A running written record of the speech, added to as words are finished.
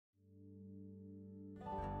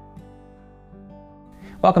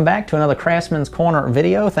Welcome back to another Craftsman's Corner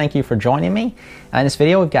video. Thank you for joining me. In this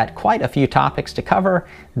video, we've got quite a few topics to cover.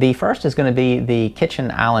 The first is going to be the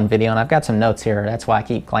kitchen island video, and I've got some notes here. That's why I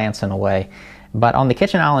keep glancing away. But on the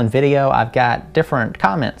kitchen island video, I've got different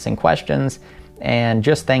comments and questions and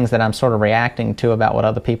just things that I'm sort of reacting to about what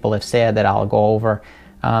other people have said that I'll go over.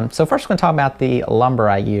 So first, we're going to talk about the lumber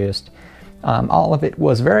I used. All of it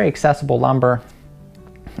was very accessible lumber.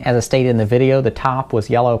 As I stated in the video, the top was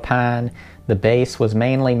yellow pine. The base was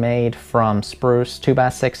mainly made from spruce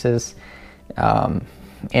 2x6s, and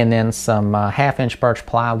then some half-inch birch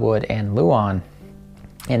plywood and luan.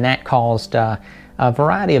 And that caused a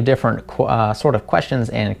variety of different sort of questions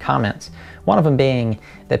and comments. One of them being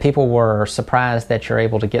that people were surprised that you're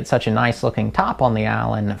able to get such a nice looking top on the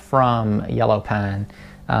island from yellow pine,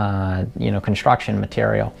 construction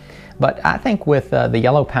material. But I think with the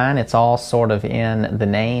yellow pine, it's all sort of in the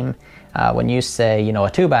name. When you say, a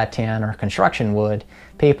 2x10 or construction wood,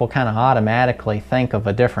 people kind of automatically think of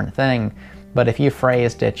a different thing. But if you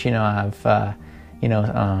phrased it, I've,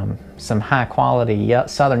 some high quality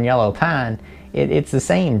southern yellow pine, it's the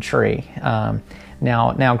same tree.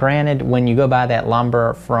 Now granted, when you go buy that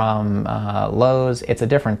lumber from Lowe's, it's a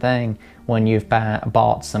different thing when you've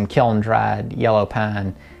bought some kiln dried yellow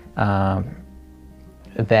pine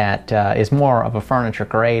that is more of a furniture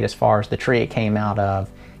grade as far as the tree it came out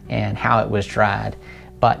of and how it was dried.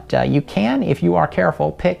 But you can, if you are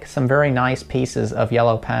careful, pick some very nice pieces of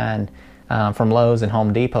yellow pine from Lowe's and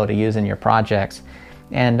Home Depot to use in your projects.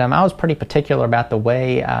 And I was pretty particular about the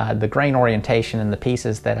way, the grain orientation and the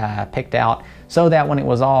pieces that I picked out, so that when it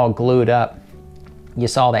was all glued up, you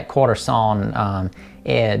saw that quarter sawn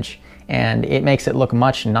edge. And it makes it look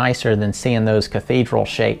much nicer than seeing those cathedral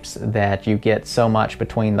shapes that you get so much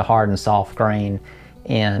between the hard and soft grain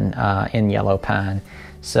in yellow pine.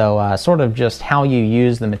 So sort of just how you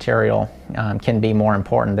use the material can be more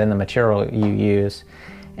important than the material you use.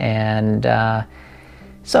 And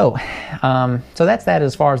so that's that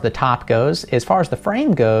as far as the top goes. As far as the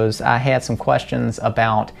frame goes, I had some questions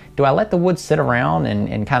about, do I let the wood sit around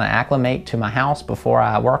and kind of acclimate to my house before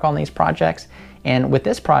I work on these projects? And with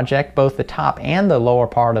this project, both the top and the lower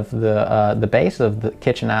part of the base of the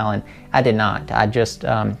kitchen island, I did not. I just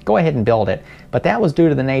go ahead and build it. But that was due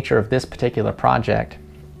to the nature of this particular project.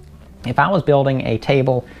 If I was building a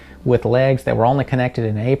table with legs that were only connected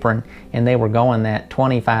in an apron and they were going that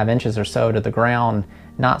 25 inches or so to the ground,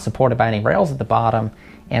 not supported by any rails at the bottom,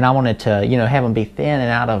 and I wanted to have them be thin and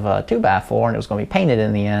out of a 2x4 and it was going to be painted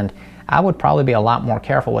in the end, I would probably be a lot more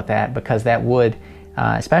careful with that, because that wood,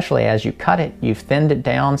 especially as you cut it, you've thinned it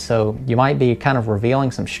down, so you might be kind of revealing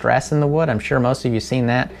some stress in the wood. I'm sure most of you have seen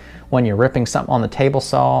that when you're ripping something on the table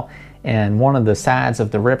saw and one of the sides of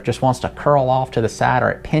the rip just wants to curl off to the side, or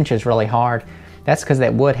it pinches really hard. That's because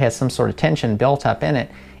that wood has some sort of tension built up in it,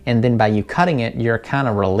 and then by you cutting it, you're kind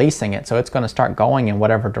of releasing it, so it's going to start going in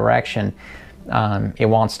whatever direction it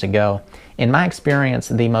wants to go. In my experience,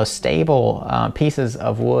 the most stable pieces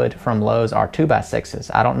of wood from Lowe's are 2x6s.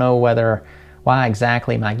 I don't know why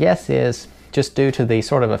exactly. My guess is just due to the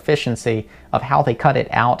sort of efficiency of how they cut it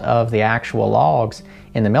out of the actual logs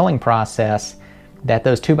in the milling process, that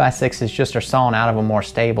those 2x6s just are sawn out of a more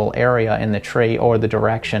stable area in the tree or the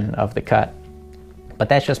direction of the cut. But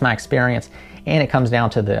that's just my experience, and it comes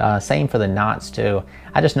down to the same for the knots too.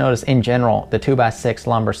 I just noticed in general the 2x6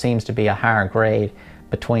 lumber seems to be a higher grade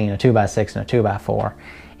between a 2x6 and a 2x4.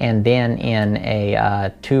 And then in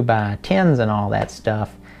a 2x10s and all that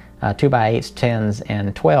stuff, 2x8s, 10s,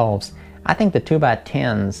 and 12s, I think the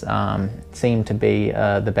 2x10s seem to be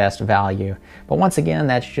the best value. But once again,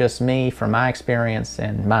 that's just me from my experience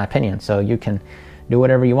and my opinion, so you can do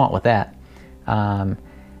whatever you want with that.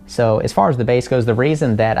 So as far as the base goes, the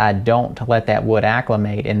reason that I don't let that wood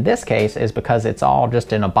acclimate in this case is because it's all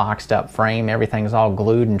just in a boxed up frame. Everything's all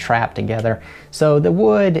glued and trapped together. So the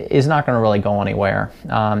wood is not going to really go anywhere.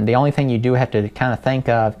 The only thing you do have to kind of think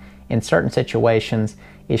of in certain situations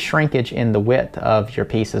is shrinkage in the width of your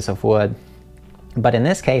pieces of wood. But in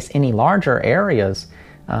this case, any larger areas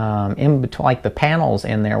in between, like the panels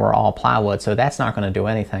in there, were all plywood, so that's not going to do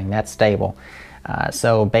anything. That's stable.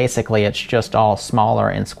 So basically it's just all smaller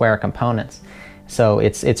and square components. So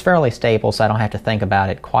it's fairly stable, so I don't have to think about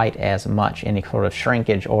it quite as much, any sort of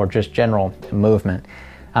shrinkage or just general movement.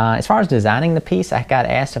 As far as designing the piece, I got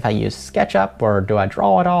asked if I use SketchUp or do I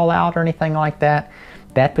draw it all out or anything like that.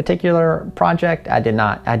 That particular project, I did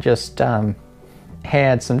not. I just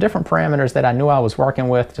had some different parameters that I knew I was working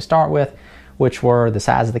with to start with, which were the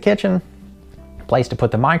size of the kitchen, place to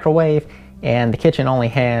put the microwave, and the kitchen only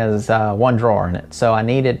has one drawer in it. So I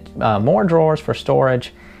needed more drawers for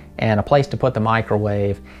storage and a place to put the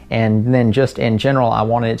microwave, and then just in general I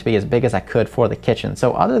wanted it to be as big as I could for the kitchen.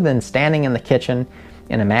 So other than standing in the kitchen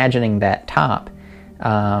and imagining that top,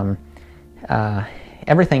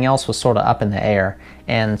 everything else was sort of up in the air,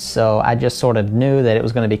 and so I just sort of knew that it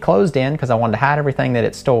was going to be closed in because I wanted to hide everything that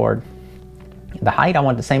it stored. The height I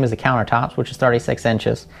wanted the same as the countertops, which is 36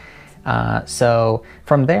 inches. So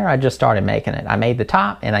from there I just started making it. I made the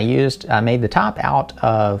top, and I made the top out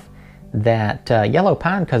of that yellow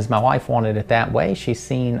pine because my wife wanted it that way. She's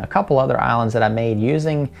seen a couple other islands that I made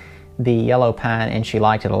using the yellow pine, and she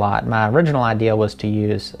liked it a lot. My original idea was to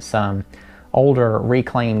use some older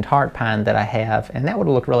reclaimed heart pine that I have, and that would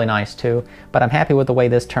look really nice too, but I'm happy with the way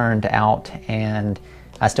this turned out, and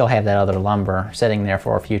I still have that other lumber sitting there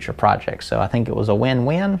for a future project, so I think it was a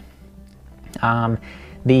win-win.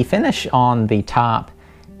 The finish on the top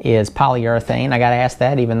is polyurethane. I got asked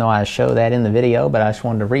that even though I show that in the video, but I just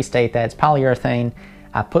wanted to restate that it's polyurethane.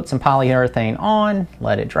 I put some polyurethane on,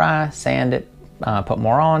 let it dry, sand it, put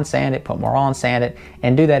more on, sand it, put more on, sand it,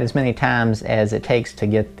 and do that as many times as it takes to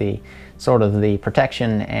get the sort of the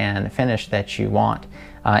protection and finish that you want.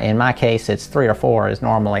 In my case, it's 3 or 4 is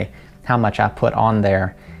normally how much I put on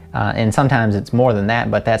there, and sometimes it's more than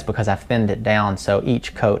that, but that's because I've thinned it down so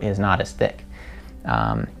each coat is not as thick.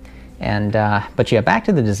 But yeah, back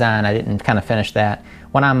to the design, I didn't kind of finish that.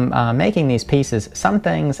 When I'm making these pieces, some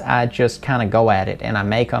things I just kind of go at it and I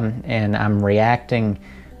make them, and I'm reacting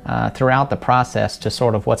throughout the process to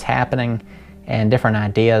sort of what's happening and different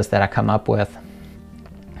ideas that I come up with.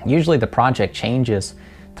 Usually the project changes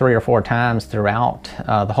 3 or 4 times throughout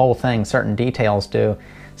the whole thing, certain details do.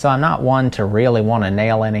 So I'm not one to really want to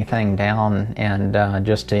nail anything down and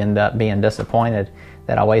just to end up being disappointed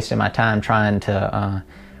that I wasted my time trying to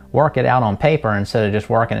work it out on paper instead of just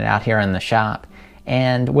working it out here in the shop.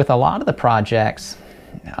 And with a lot of the project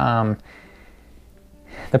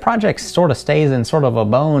sort of stays in sort of a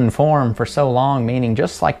bone form for so long, meaning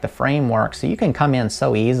just like the framework, so you can come in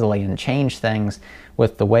so easily and change things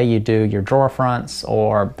with the way you do your drawer fronts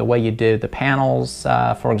or the way you do the panels,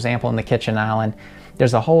 for example, in the kitchen island.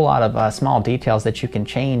 There's a whole lot of small details that you can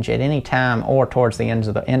change at any time or towards the end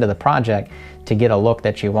of the project to get a look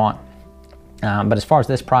that you want. But as far as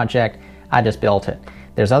this project, I just built it.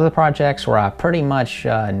 There's other projects where I pretty much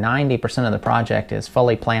 90% of the project is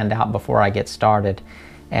fully planned out before I get started,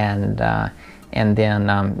 and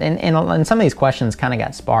some of these questions kind of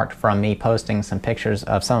got sparked from me posting some pictures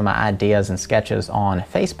of some of my ideas and sketches on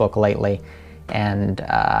Facebook lately,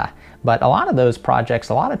 but a lot of those projects,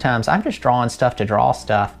 a lot of times I'm just drawing stuff to draw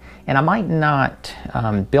stuff, and I might not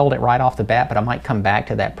build it right off the bat, but I might come back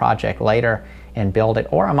to that project later and build it,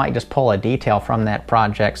 or I might just pull a detail from that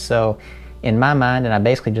project. So in my mind, and I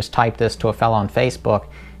basically just typed this to a fellow on Facebook,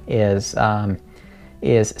 is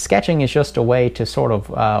sketching is just a way to sort of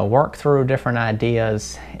work through different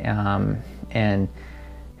ideas and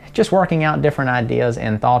just working out different ideas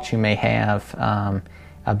and thoughts you may have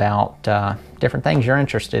about different things you're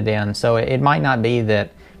interested in. So it might not be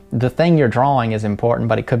that the thing you're drawing is important,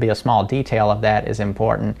 but it could be a small detail of that is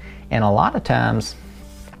important. And a lot of times,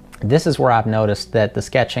 this is where I've noticed that the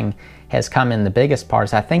sketching has come in the biggest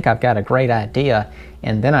parts. I think I've got a great idea,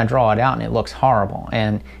 and then I draw it out and it looks horrible.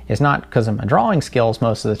 And it's not because of my drawing skills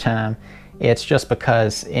most of the time, it's just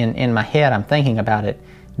because in my head I'm thinking about it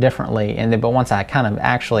differently, but once I kind of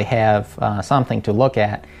actually have something to look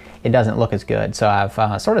at, it doesn't look as good. So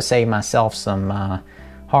I've sort of saved myself some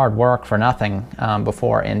hard work for nothing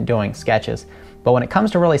before in doing sketches. But when it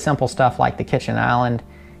comes to really simple stuff like the kitchen island,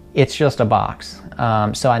 it's just a box.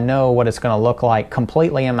 So I know what it's going to look like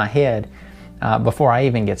completely in my head before I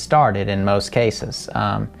even get started in most cases.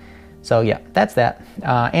 So yeah, that's that.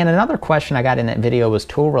 And another question I got in that video was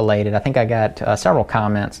tool related. I think I got several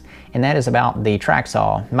comments, and that is about the track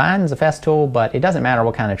saw. Mine's a Festool, but it doesn't matter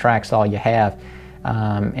what kind of track saw you have.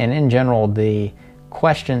 And in general, the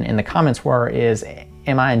question in the comments is,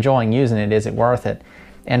 am I enjoying using it? Is it worth it?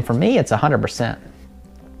 And for me, it's 100%.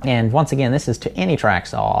 And once again, this is to any track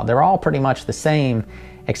saw. They're all pretty much the same,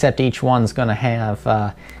 except each one's going to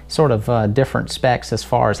have sort of different specs as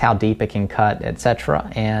far as how deep it can cut,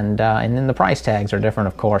 etc. And then the price tags are different,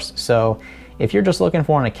 of course. So if you're just looking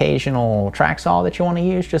for an occasional track saw that you want to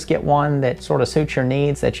use, just get one that sort of suits your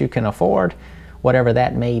needs, that you can afford, whatever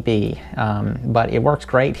that may be. But it works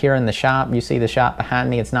great here in the shop. You see the shop behind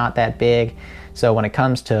me, it's not that big. So when it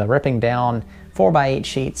comes to ripping down 4x8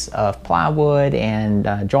 sheets of plywood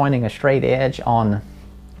and joining a straight edge on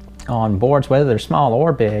boards, whether they're small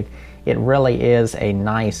or big, it really is a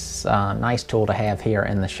nice nice tool to have here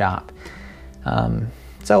in the shop.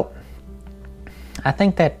 So I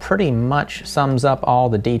think that pretty much sums up all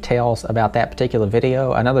the details about that particular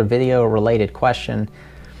video. Another video related question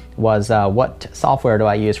was what software do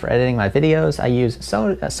I use for editing my videos? I use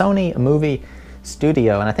Sony Movie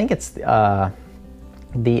Studio, and I think it's the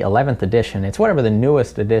 11th edition. It's whatever the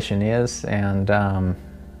newest edition is, and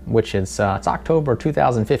which is it's October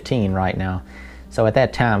 2015 right now. So at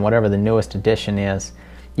that time, whatever the newest edition is,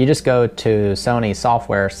 you just go to Sony's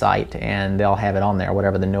software site and they'll have it on there,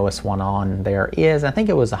 whatever the newest one on there is. I think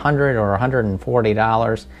it was $100 or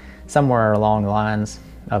 $140, somewhere along the lines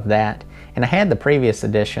of that. And I had the previous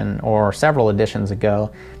edition, or several editions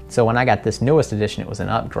ago, so when I got this newest edition, it was an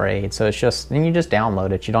upgrade. So it's just, and you just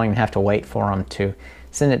download it. You don't even have to wait for them to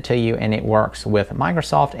send it to you, and it works with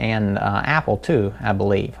Microsoft and Apple too, I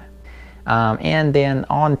believe. And then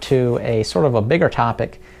on to a sort of a bigger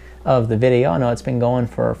topic of the video. I know it's been going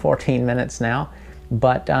for 14 minutes now,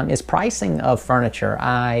 but is pricing of furniture.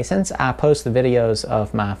 Since I post the videos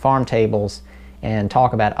of my farm tables and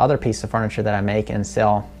talk about other pieces of furniture that I make and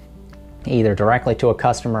sell either directly to a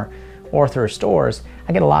customer or through stores,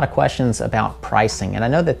 I get a lot of questions about pricing. And I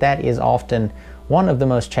know that that is often one of the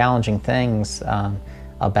most challenging things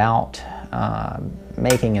about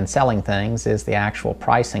making and selling things, is the actual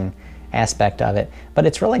pricing aspect of it, but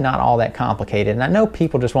it's really not all that complicated. And I know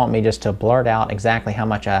people just want me just to blurt out exactly how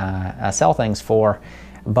much I sell things for,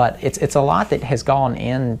 but it's a lot that has gone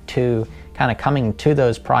into kind of coming to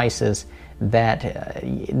those prices that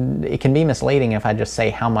it can be misleading if I just say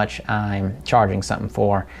how much I'm charging something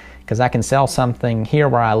for, because I can sell something here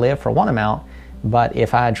where I live for one amount, but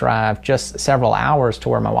if I drive just several hours to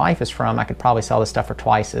where my wife is from, I could probably sell this stuff for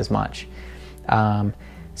twice as much.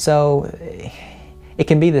 So it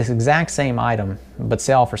can be this exact same item, but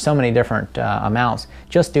sell for so many different amounts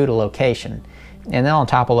just due to location. And then on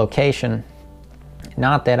top of location,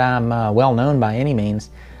 not that I'm well known by any means,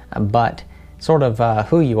 but sort of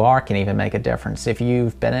who you are can even make a difference. If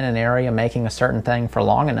you've been in an area making a certain thing for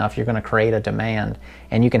long enough, you're going to create a demand.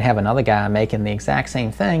 And you can have another guy making the exact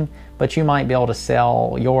same thing, but you might be able to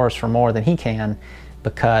sell yours for more than he can,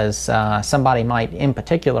 because somebody might in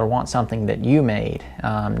particular want something that you made,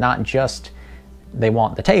 not just they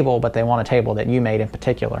want the table, but they want a table that you made in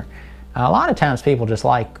particular. A lot of times people just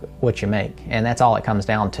like what you make, and that's all it comes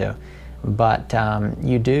down to. But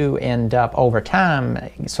you do end up over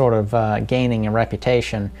time sort of gaining a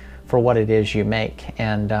reputation for what it is you make,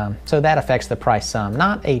 and so that affects the price some.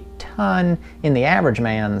 Not a ton in the average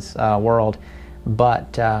man's world,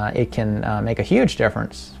 but it can make a huge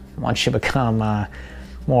difference once you become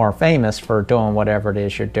more famous for doing whatever it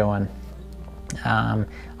is you're doing.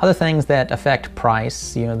 Other things that affect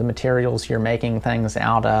price, the materials you're making things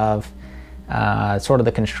out of, sort of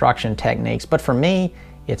the construction techniques. But for me,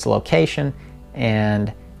 it's location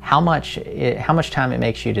and how much time it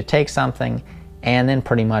makes you to take something, and then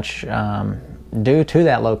pretty much due to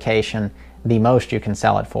that location, the most you can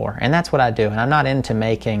sell it for. And that's what I do. And I'm not into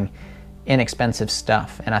making inexpensive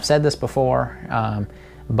stuff. And I've said this before,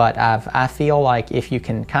 but I feel like if you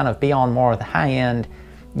can kind of be on more of the high end,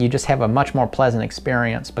 you just have a much more pleasant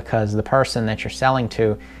experience, because the person that you're selling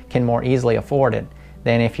to can more easily afford it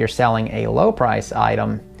than if you're selling a low price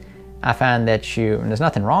item. I find that and there's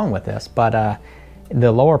nothing wrong with this, but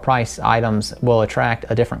the lower price items will attract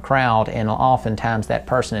a different crowd, and oftentimes that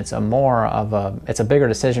person, it's a bigger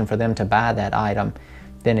decision for them to buy that item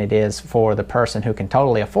than it is for the person who can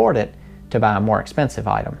totally afford it to buy a more expensive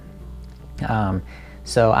item.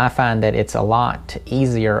 So I find that it's a lot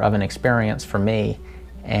easier of an experience for me,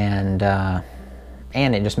 and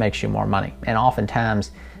it just makes you more money. And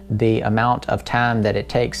oftentimes the amount of time that it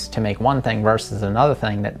takes to make one thing versus another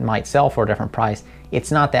thing that might sell for a different price,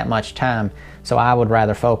 it's not that much time. So I would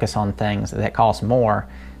rather focus on things that cost more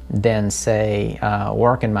than, say,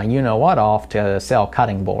 working my you-know-what off to sell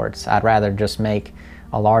cutting boards. I'd rather just make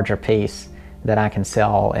a larger piece that I can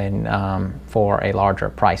sell for a larger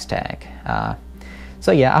price tag.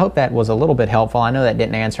 So yeah, I hope that was a little bit helpful. I know that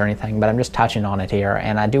didn't answer anything, but I'm just touching on it here,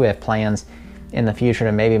 and I do have plans in the future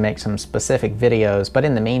to maybe make some specific videos. But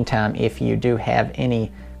in the meantime, if you do have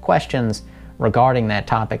any questions regarding that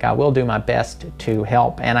topic, I will do my best to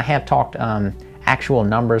help. And I have talked actual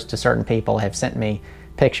numbers to certain people, have sent me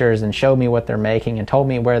pictures and showed me what they're making and told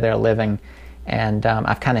me where they're living, and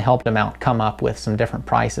I've kind of helped them out come up with some different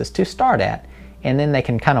prices to start at, and then they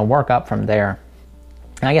can kind of work up from there.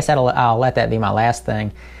 And I guess I'll let that be my last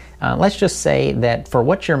thing. Let's just say that for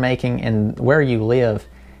what you're making and where you live,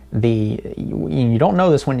 you don't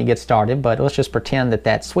know this when you get started, but let's just pretend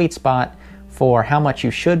that sweet spot for how much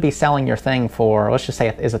you should be selling your thing for, let's just say,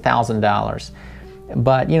 is $1,000.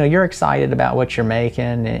 but you know, you're excited about what you're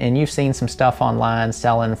making, and you've seen some stuff online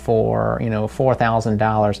selling for, you know,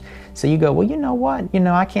 $4,000. So you go, well, you know what, you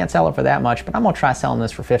know, I can't sell it for that much, but I'm gonna try selling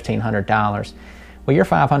this for $1,500. Well, you're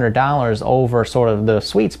 $500 over sort of the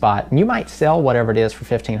sweet spot, and you might sell whatever it is for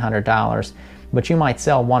 $1,500, but you might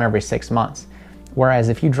sell one every 6 months. Whereas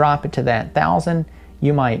if you drop it to that 1,000,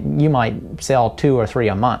 you might sell 2 or 3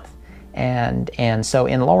 a month, and so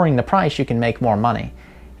in lowering the price, you can make more money,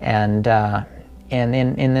 and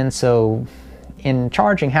then so in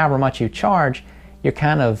charging however much you charge, you're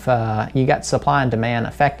kind of you got supply and demand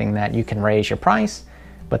affecting that. You can raise your price,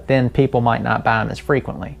 but then people might not buy them as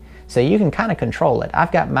frequently. So you can kind of control it.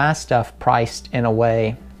 I've got my stuff priced in a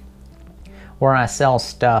way where I sell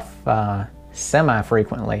stuff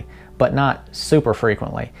semi-frequently, but not super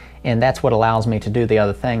frequently. And that's what allows me to do the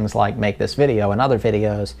other things like make this video and other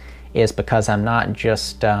videos, is because I'm not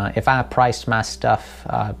just, if I priced my stuff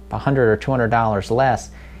 $100 or $200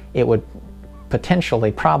 less, it would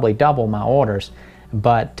potentially probably double my orders,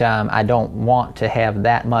 but I don't want to have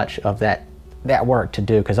that much of that work to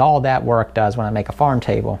do, because all that work does when I make a farm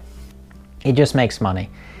table, it just makes money.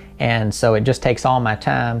 And so it just takes all my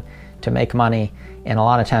time to make money, and a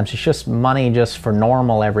lot of times it's just money just for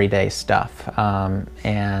normal everyday stuff.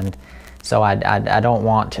 And so I don't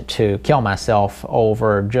want to kill myself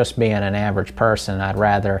over just being an average person. I'd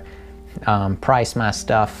rather price my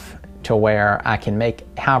stuff to where I can make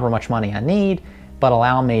however much money I need, but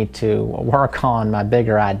allow me to work on my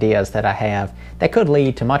bigger ideas that I have that could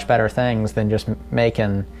lead to much better things than just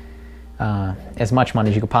making as much money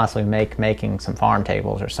as you could possibly make making some farm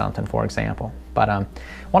tables or something, for example. But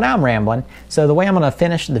well, now I'm rambling. So the way I'm going to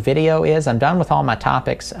finish the video is I'm done with all my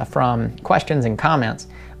topics from questions and comments,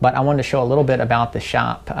 but I wanted to show a little bit about the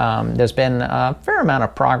shop. There's been a fair amount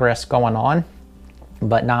of progress going on,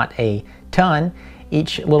 but not a ton.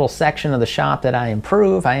 Each little section of the shop that I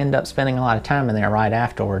improve, I end up spending a lot of time in there right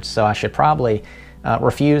afterwards. So I should probably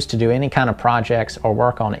refuse to do any kind of projects or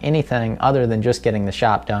work on anything other than just getting the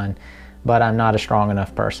shop done, but I'm not a strong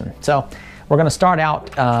enough person. So we're going to start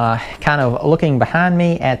out kind of looking behind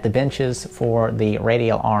me at the benches for the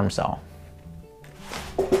radial arm saw.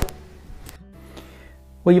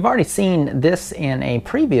 Well, you've already seen this in a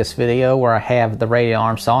previous video where I have the radial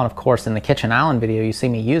arm saw, and of course in the kitchen island video you see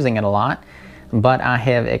me using it a lot, but I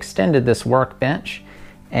have extended this workbench.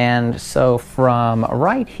 And so from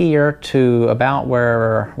right here to about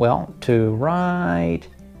where, well, to right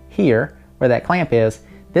here where that clamp is,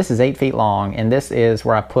 this is 8 feet long, and this is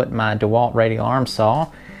where I put my DeWalt radial arm saw.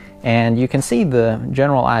 And you can see the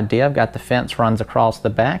general idea. I've got the fence runs across the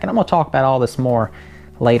back, and I'm going to talk about all this more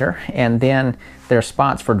later. And then there's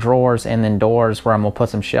spots for drawers and then doors where I'm going to put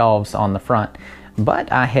some shelves on the front. But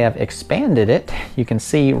I have expanded it. You can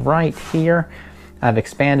see right here, I've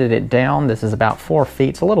expanded it down. This is about 4 feet.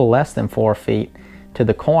 It's a little less than 4 feet to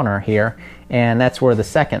the corner here, and that's where the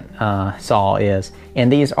second saw is.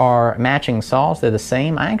 And these are matching saws. They're the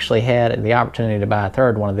same. I actually had the opportunity to buy a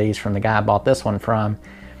third one of these from the guy I bought this one from.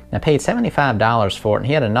 I paid $75 for it, and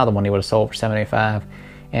he had another one he would have sold for $75,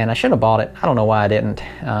 and I should have bought it. I don't know why I didn't.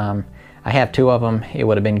 I have 2 of them. It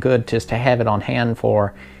would have been good just to have it on hand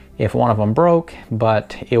for if one of them broke,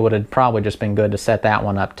 but it would have probably just been good to set that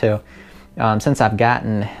one up too. Since I've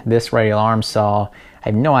gotten this radial arm saw, I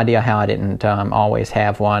have no idea how I didn't always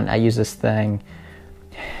have one. I use this thing,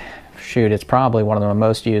 shoot, it's probably one of the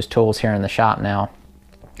most used tools here in the shop now.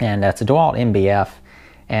 And it's a DeWalt MBF,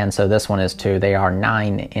 and so this one is too. They are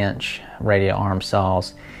 9-inch radial arm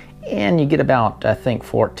saws, and you get about, I think,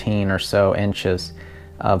 14 or so inches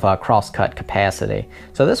of cross-cut capacity.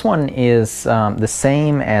 So this one is the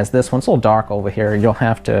same as this one. It's a little dark over here. You'll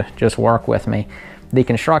have to just work with me. The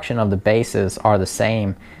construction of the bases are the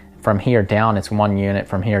same. From here down it's one unit,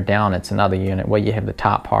 from here down it's another unit, where you have the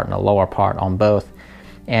top part and the lower part on both.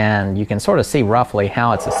 And you can sort of see roughly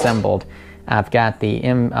how it's assembled. I've got the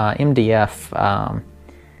MDF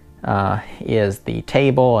is the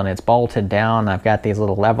table, and it's bolted down. I've got these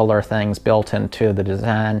little leveler things built into the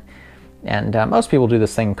design. And most people do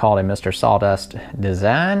this thing called a Mr. Sawdust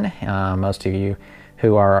design. Most of you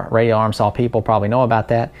who are radial arm saw people probably know about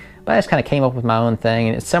that. But I just kind of came up with my own thing,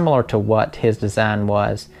 and it's similar to what his design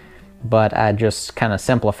was, but I just kind of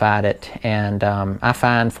simplified it. And I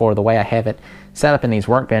find for the way I have it set up in these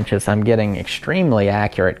workbenches, I'm getting extremely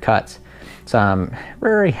accurate cuts. So I'm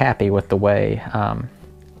very happy with the way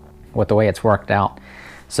it's worked out.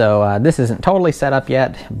 So this isn't totally set up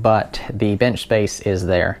yet, but the bench space is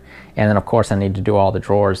there. And then of course I need to do all the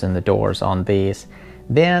drawers and the doors on these.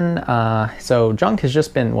 Then, so junk has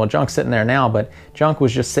just been, well, junk's sitting there now, but junk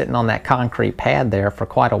was just sitting on that concrete pad there for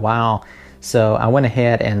quite a while. So I went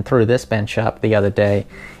ahead and threw this bench up the other day.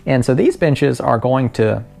 And so these benches are going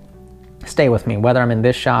to stay with me, whether I'm in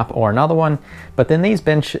this shop or another one. But then this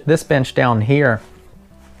bench down here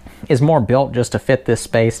is more built just to fit this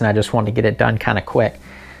space, and I just want to get it done kind of quick.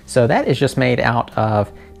 So that is just made out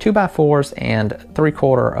of 2x4s and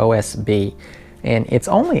 3/4 OSB. And it's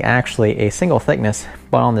only actually a single thickness,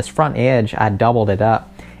 but on this front edge, I doubled it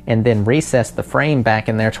up and then recessed the frame back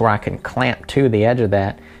in there to where I can clamp to the edge of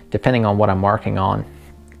that, depending on what I'm working on.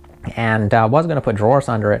 And I was going to put drawers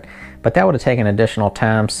under it, but that would have taken additional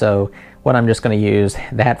time. So what I'm just going to use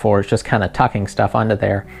that for is just kind of tucking stuff under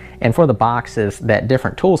there. And for the boxes that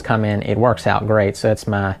different tools come in, it works out great. So it's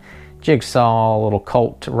my jigsaw, little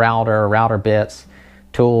Colt router bits,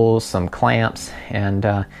 tools, some clamps,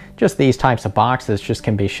 and just these types of boxes just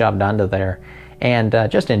can be shoved under there. And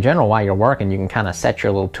just in general, while you're working, you can kind of set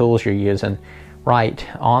your little tools you're using right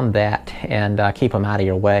on that and keep them out of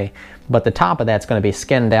your way. But the top of that's going to be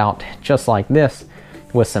skinned out just like this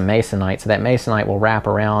with some masonite. So that masonite will wrap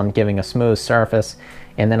around, giving a smooth surface.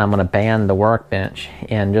 And then I'm going to band the workbench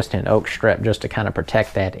in just an oak strip just to kind of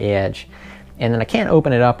protect that edge. And then I can't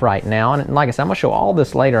open it up right now. And like I said, I'm going to show all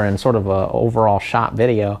this later in sort of an overall shop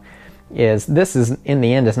video. This is, in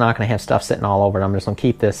the end, is not going to have stuff sitting all over it. I'm just going to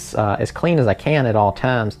keep this as clean as I can at all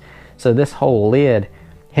times. So this whole lid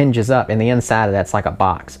hinges up, and the inside of that's like a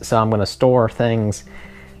box. So I'm going to store things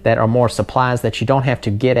that are more supplies that you don't have to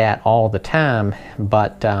get at all the time,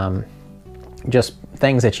 but just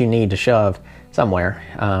things that you need to shove somewhere.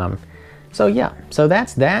 So yeah, so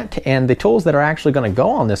that's that. And the tools that are actually going to go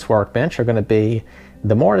on this workbench are going to be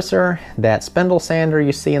the mortiser, that spindle sander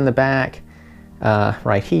you see in the back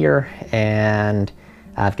right here, and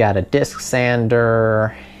I've got a disc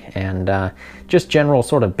sander, and just general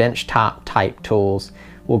sort of bench top type tools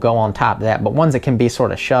will go on top of that, but ones that can be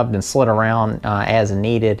sort of shoved and slid around as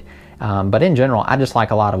needed. But in general, I just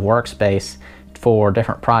like a lot of workspace for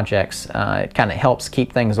different projects. It kind of helps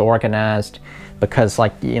keep things organized, because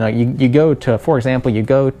like, you know, you go to, for example, you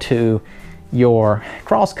go to your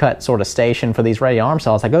crosscut sort of station for these radial arm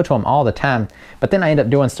saws. I go to them all the time, but then I end up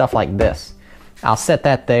doing stuff like this. I'll set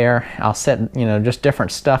that there. I'll set, you know, just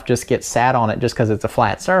different stuff just gets sat on it just because it's a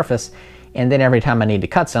flat surface. And then every time I need to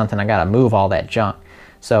cut something, I got to move all that junk.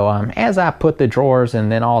 So as I put the drawers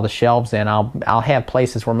and then all the shelves in, I'll have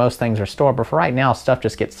places where most things are stored. But for right now, stuff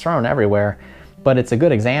just gets thrown everywhere. But it's a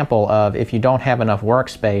good example of, if you don't have enough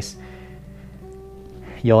workspace,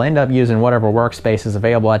 you'll end up using whatever workspace is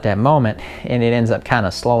available at that moment, and it ends up kind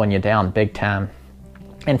of slowing you down big time.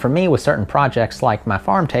 And for me, with certain projects like my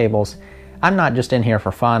farm tables, I'm not just in here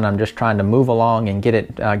for fun. I'm just trying to move along and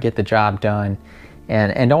get the job done,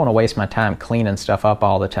 and don't want to waste my time cleaning stuff up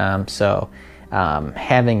all the time. So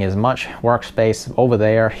having as much workspace over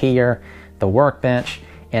there, here, the workbench,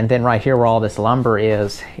 and then right here where all this lumber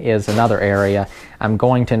is another area. I'm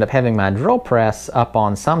going to end up having my drill press up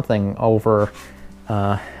on something over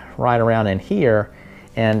right around in here,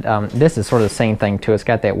 and this is sort of the same thing too. It's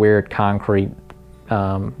got that weird concrete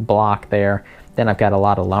block there. Then I've got a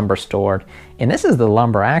lot of lumber stored, and this is the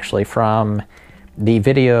lumber actually from the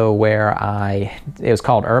video where it was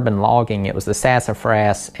called Urban Logging. It was the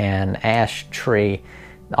sassafras and ash tree.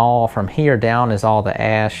 All from here down is all the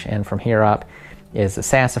ash, and from here up is the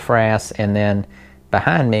sassafras, and then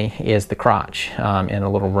behind me is the crotch in a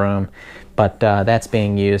little room. But that's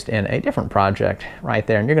being used in a different project right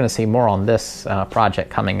there, and you're going to see more on this project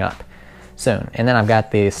coming up soon. And then I've got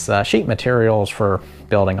these sheet materials for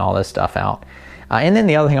building all this stuff out. And then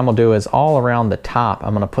the other thing I'm going to do is all around the top,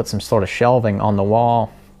 I'm going to put some sort of shelving on the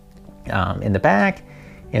wall in the back,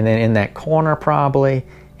 and then in that corner probably,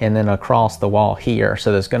 and then across the wall here.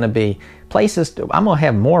 So there's going to be places, I'm going to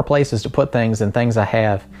have more places to put things than things I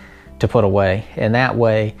have to put away. And that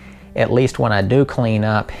way, at least when I do clean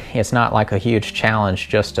up, it's not like a huge challenge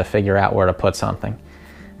just to figure out where to put something.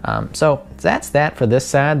 So that's that for this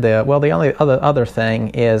side. The only other thing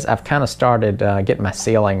is I've kind of started getting my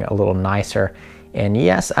ceiling a little nicer. And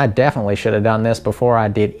yes, I definitely should have done this before I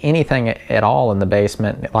did anything at all in the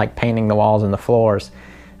basement, like painting the walls and the floors,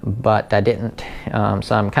 but I didn't.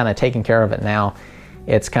 So I'm kind of taking care of it now.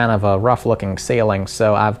 It's kind of a rough looking ceiling,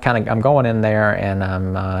 so I'm going in there and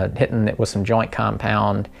I'm hitting it with some joint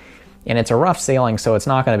compound. And it's a rough ceiling, so it's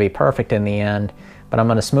not going to be perfect in the end, but I'm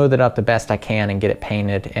going to smooth it up the best I can and get it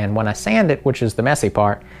painted. And when I sand it, which is the messy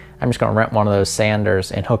part, I'm just going to rent one of those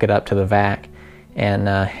sanders and hook it up to the vac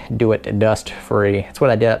and do it dust free. That's what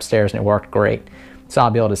I did upstairs, and it worked great. So I'll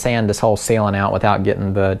be able to sand this whole ceiling out without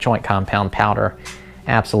getting the joint compound powder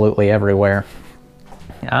absolutely everywhere.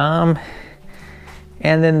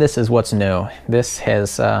 And then this is what's new. This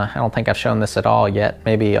has, I don't think I've shown this at all yet.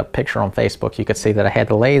 Maybe a picture on Facebook, you could see that I had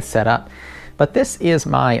the lathe set up. But this is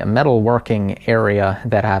my metalworking area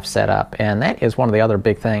that I've set up. And that is one of the other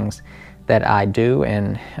big things that I do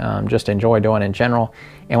and just enjoy doing in general.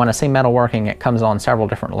 And when I say metalworking, it comes on several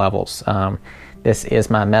different levels. This is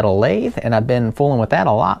my metal lathe, and I've been fooling with that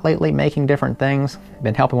a lot lately, making different things.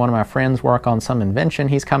 Been helping one of my friends work on some invention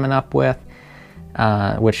he's coming up with,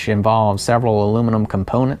 which involves several aluminum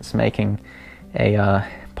components, making a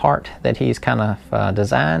part that he's kind of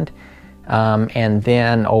designed. And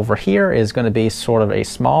then over here is going to be sort of a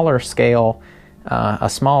smaller scale, a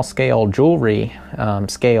small scale jewelry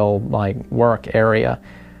scale like work area.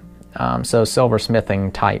 So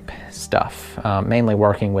silversmithing type stuff, mainly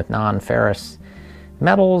working with non-ferrous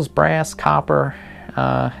metals, brass, copper,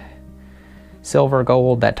 silver,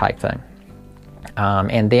 gold, that type thing.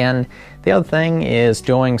 And then the other thing is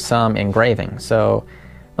doing some engraving. So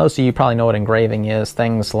most of you probably know what engraving is.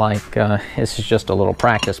 Things like, this is just a little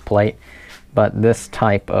practice plate, but this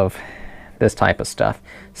type of stuff.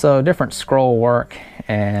 So different scroll work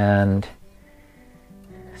and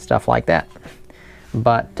stuff like that.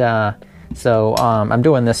 But I'm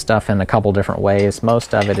doing this stuff in a couple different ways.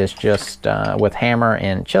 Most of it is just with hammer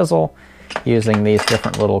and chisel, using these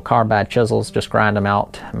different little carbide chisels, just grind them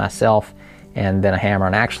out myself, and then a hammer.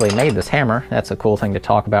 And I actually made this hammer. That's a cool thing to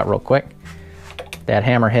talk about real quick. That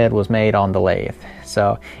hammer head was made on the lathe.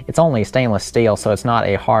 So it's only stainless steel, so it's not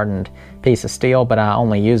a hardened piece of steel, but I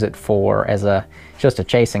only use it for just a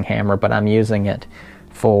chasing hammer, but I'm using it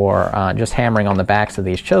for just hammering on the backs of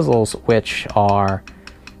these chisels, which are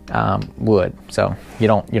wood, so you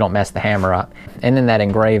don't mess the hammer up. And then that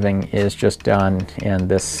engraving is just done in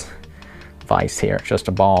this vise here. It's just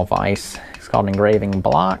a ball vise. It's called an engraving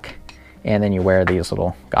block, and then you wear these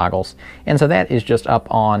little goggles. And so that is just up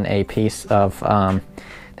on a piece of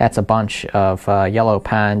that's a bunch of yellow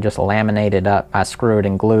pine just laminated up. I screwed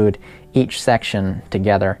and glued each section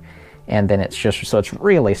together, and then it's just so it's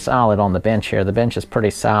really solid on the bench here. The bench is pretty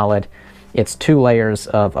solid. It's 2 layers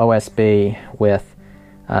of OSB with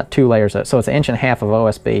 2 layers of, so it's 1.5 inches of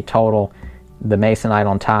OSB total, the masonite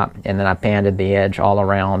on top, and then I banded the edge all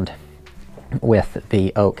around with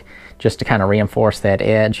the oak just to kind of reinforce that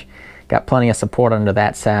edge. Got plenty of support under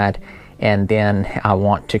that side, and then I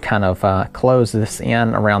want to kind of close this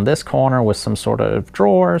in around this corner with some sort of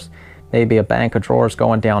drawers, maybe a bank of drawers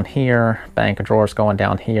going down here, bank of drawers going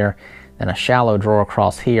down here, then a shallow drawer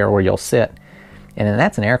across here where you'll sit. And then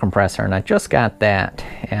that's an air compressor, and I just got that.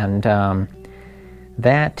 And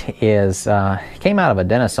that is came out of a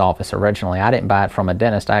dentist's office originally. I didn't buy it from a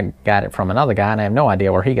dentist. I got it from another guy, and I have no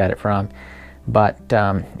idea where he got it from. But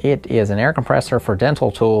it is an air compressor for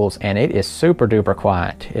dental tools, and it is super duper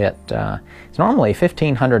quiet. It's normally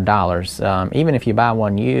 $1,500. Even if you buy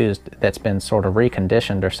one used that's been sort of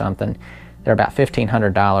reconditioned or something, they're about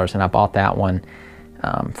 $1,500, and I bought that one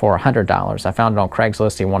for $100. I found it on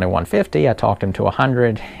Craigslist. He wanted $150. I talked him to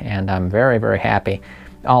 $100, and I'm very, very happy.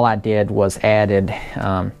 All I did was added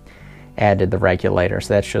the regulator.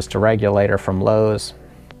 So that's just a regulator from Lowe's.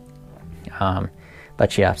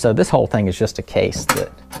 But yeah, so this whole thing is just a case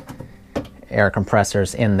that air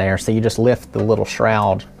compressor's in there. So you just lift the little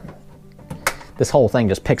shroud. This whole thing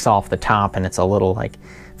just picks off the top, and it's a little like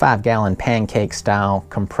 5-gallon pancake style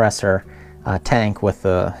compressor tank with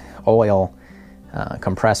the oil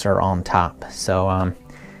compressor on top. So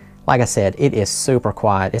like I said, it is super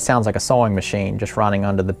quiet. It sounds like a sewing machine just running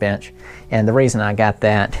under the bench. And the reason I got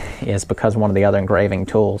that is because one of the other engraving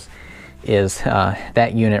tools is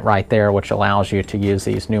that unit right there, which allows you to use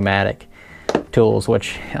these pneumatic tools,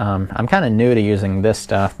 which I'm kind of new to using this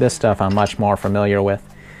stuff. This stuff I'm much more familiar with.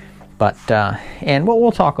 But and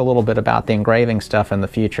we'll talk a little bit about the engraving stuff in the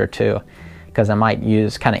future too, because I might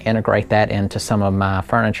kind of integrate that into some of my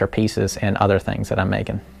furniture pieces and other things that I'm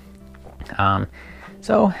making.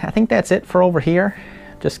 So I think that's it for over here.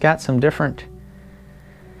 Just got some different,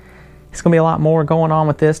 it's gonna be a lot more going on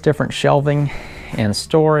with this, different shelving and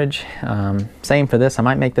storage. Same for this. I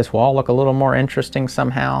might make this wall look a little more interesting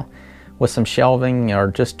somehow with some shelving, or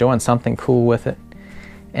just doing something cool with it.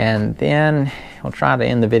 And then we'll try to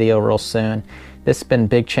end the video real soon. This has been a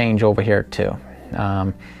big change over here too.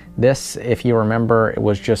 This, if you remember, it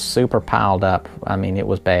was just super piled up. I mean, it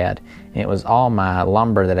was bad. It was all my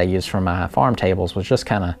lumber that I used for my farm tables was just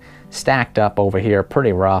kind of stacked up over here,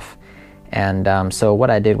 pretty rough. And so what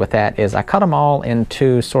I did with that is I cut them all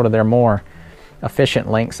into sort of their more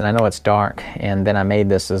efficient lengths, and I know it's dark, and then I made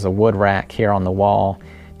this as a wood rack here on the wall,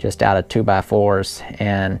 just out of 2x4s.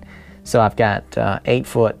 And so I've got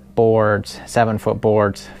 8-foot boards, 7-foot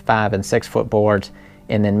boards, 5 and 6-foot boards,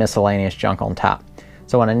 and then miscellaneous junk on top.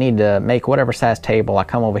 So when I need to make whatever size table, I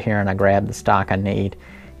come over here and I grab the stock I need,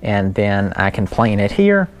 and then I can plane it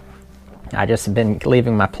here. I just have been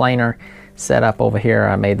leaving my planer set up over here.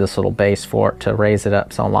 I made this little base for it to raise it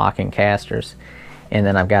up so I'm locking casters. And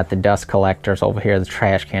then I've got the dust collectors over here, the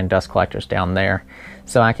trash can dust collectors down there.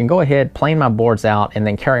 So I can go ahead, plane my boards out, and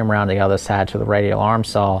then carry them around to the other side to the radial arm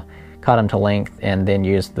saw, cut them to length, and then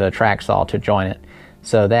use the track saw to join it.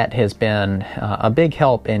 So that has been a big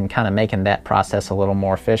help in kind of making that process a little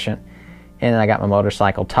more efficient. And then I got my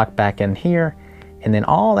motorcycle tucked back in here, and then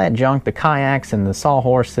all that junk, the kayaks and the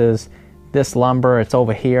sawhorses, this lumber, it's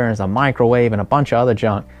over here, and there's a microwave and a bunch of other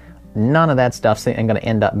junk. None of that stuff's going to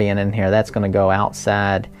end up being in here. That's going to go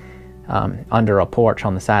outside under a porch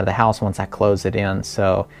on the side of the house once I close it in.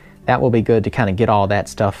 So that will be good to kind of get all that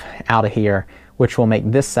stuff out of here, which will make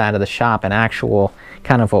this side of the shop an actual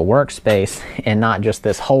kind of a workspace and not just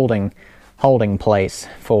this holding place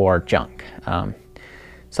for junk.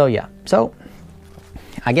 So yeah, so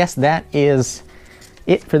I guess that is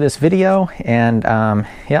it for this video, and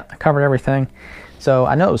yeah, I covered everything. So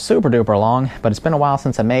I know it was super duper long, but it's been a while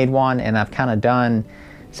since I made one, and I've kind of done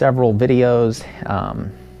several videos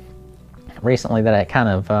recently that I kind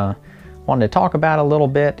of wanted to talk about a little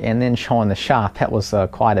bit, and then showing the shop. That was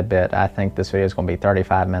quite a bit. I think this video is going to be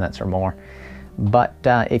 35 minutes or more. But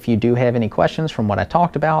if you do have any questions from what I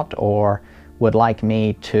talked about, or would like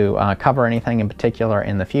me to cover anything in particular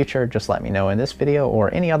in the future, just let me know in this video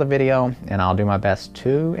or any other video, and I'll do my best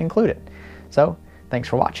to include it. So thanks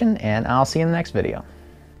for watching, and I'll see you in the next video.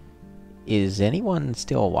 Is anyone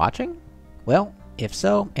still watching? Well, if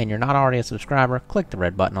so, and you're not already a subscriber, click the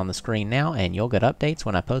red button on the screen now and you'll get updates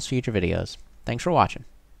when I post future videos. Thanks for watching.